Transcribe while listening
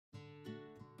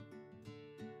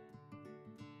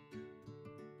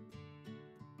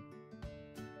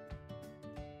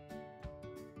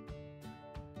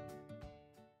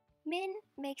Min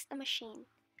Makes a Machine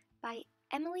by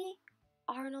Emily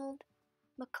Arnold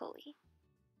McCully.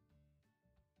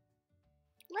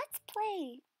 Let's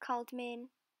play, called Min.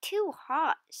 Too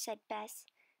hot, said Bess.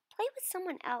 Play with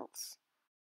someone else.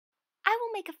 I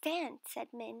will make a fan, said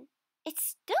Min.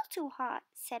 It's still too hot,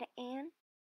 said Anne.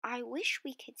 I wish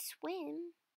we could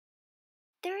swim.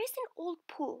 There is an old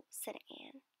pool, said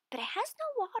Anne, but it has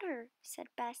no water, said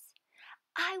Bess.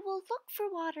 I will look for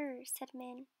water, said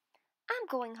Min. I'm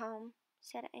going home,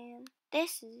 said Anne.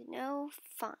 This is no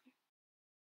fun.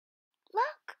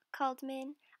 Look, called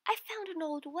Min. I found an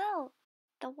old well.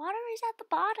 The water is at the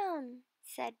bottom,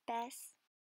 said Bess.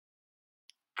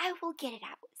 I will get it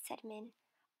out, said Min.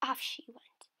 Off she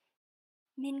went.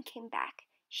 Min came back.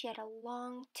 She had a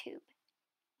long tube.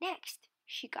 Next,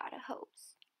 she got a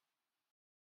hose.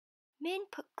 Min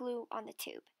put glue on the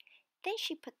tube. Then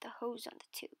she put the hose on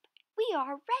the tube. We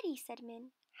are ready, said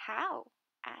Min. How?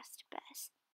 Asked Bess.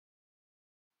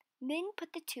 Min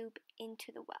put the tube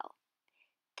into the well.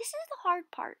 This is the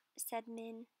hard part, said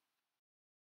Min.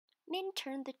 Min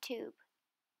turned the tube,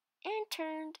 and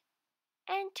turned,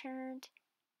 and turned,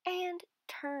 and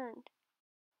turned.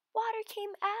 Water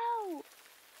came out.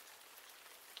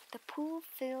 The pool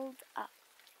filled up.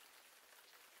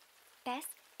 Bess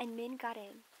and Min got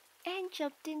in, and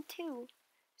jumped in too.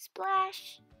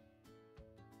 Splash!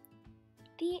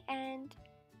 The end.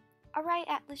 Alright,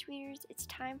 Atlas readers, it's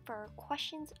time for our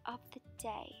questions of the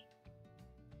day.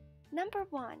 Number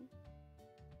 1.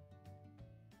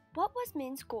 What was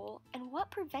Min's goal and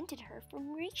what prevented her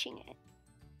from reaching it?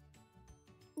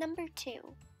 Number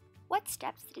 2. What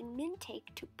steps did Min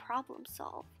take to problem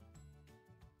solve?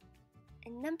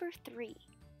 And number 3.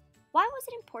 Why was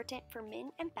it important for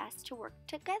Min and Bess to work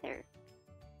together?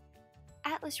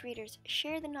 Atlas readers,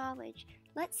 share the knowledge.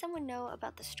 Let someone know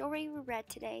about the story we read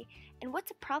today and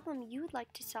what's a problem you would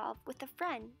like to solve with a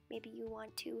friend. Maybe you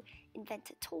want to invent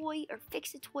a toy or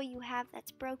fix a toy you have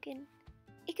that's broken.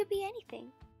 It could be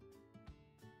anything.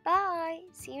 Bye!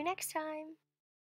 See you next time!